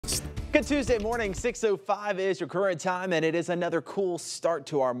Good Tuesday morning, 6:05 is your current time, and it is another cool start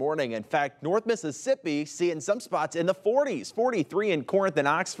to our morning. In fact, North Mississippi seeing some spots in the 40s, 43 in Corinth and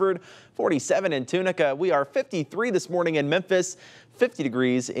Oxford, 47 in Tunica. We are 53 this morning in Memphis, 50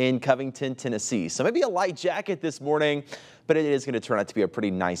 degrees in Covington, Tennessee. So maybe a light jacket this morning, but it is going to turn out to be a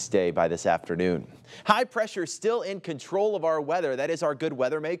pretty nice day by this afternoon. High pressure still in control of our weather. That is our good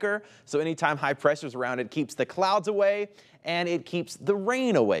weather maker. So anytime high pressure is around, it keeps the clouds away and it keeps the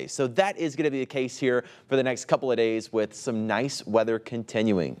rain away. So that is going to be the case here for the next couple of days with some nice weather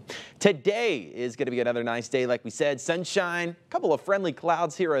continuing. Today is going to be another nice day. Like we said, sunshine, a couple of friendly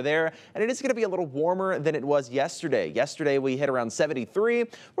clouds here or there, and it is going to be a little warmer than it was yesterday. Yesterday we hit around 73. We're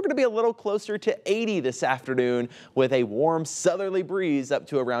going to be a little closer to 80 this afternoon with a warm southerly breeze up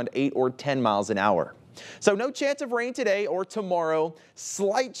to around 8 or 10 miles an hour. So no chance of rain today or tomorrow.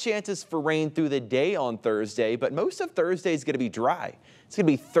 Slight chances for rain through the day on Thursday, but most of Thursday is going to be dry. It's going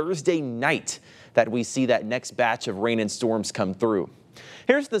to be Thursday night that we see that next batch of rain and storms come through.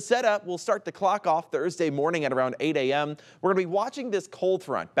 Here's the setup. We'll start the clock off Thursday morning at around 8 a.m. We're going to be watching this cold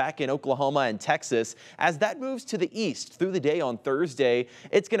front back in Oklahoma and Texas. As that moves to the east through the day on Thursday,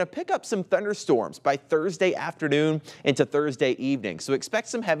 it's going to pick up some thunderstorms by Thursday afternoon into Thursday evening. So expect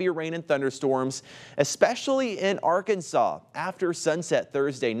some heavier rain and thunderstorms, especially in Arkansas after sunset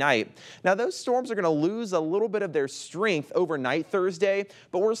Thursday night. Now, those storms are going to lose a little bit of their strength overnight Thursday,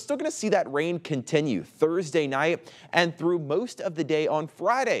 but we're still going to see that rain continue Thursday night and through most of the day on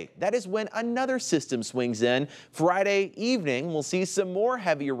Friday. That is when another system swings in. Friday evening, we'll see some more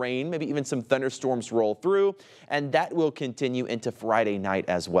heavier rain, maybe even some thunderstorms roll through, and that will continue into Friday night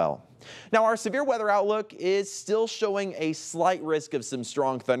as well. Now, our severe weather outlook is still showing a slight risk of some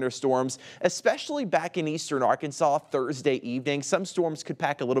strong thunderstorms, especially back in eastern Arkansas Thursday evening. Some storms could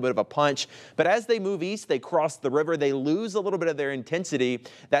pack a little bit of a punch, but as they move east, they cross the river, they lose a little bit of their intensity.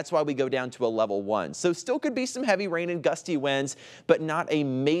 That's why we go down to a level 1. So still could be some heavy rain and gusty winds, but not a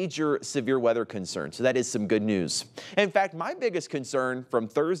major severe weather concern. So that is some good news. In fact, my biggest concern from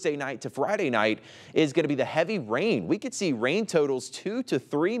Thursday night to Friday night is going to be the heavy rain. We could see rain totals 2 to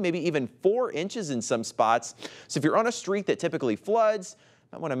 3, maybe even 4 inches in some spots. So if you're on a street that typically floods,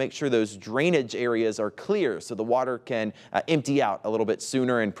 I want to make sure those drainage areas are clear so the water can empty out a little bit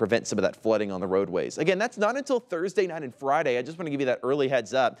sooner and prevent some of that flooding on the roadways. Again, that's not until Thursday night and Friday. I just want to give you that early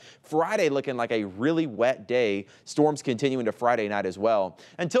heads up. Friday looking like a really wet day. Storms continue into Friday night as well.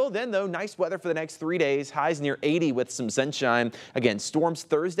 Until then, though, nice weather for the next 3 days. Highs near 80 with some sunshine. Again, storms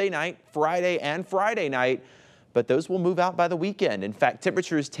Thursday night, Friday, and Friday night. But those will move out by the weekend. In fact,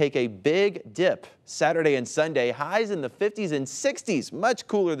 temperatures take a big dip Saturday and Sunday. Highs in the 50s and 60s, much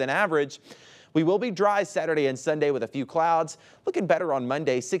cooler than average. We will be dry Saturday and Sunday with a few clouds. Looking better on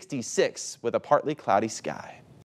Monday, 66 with a partly cloudy sky.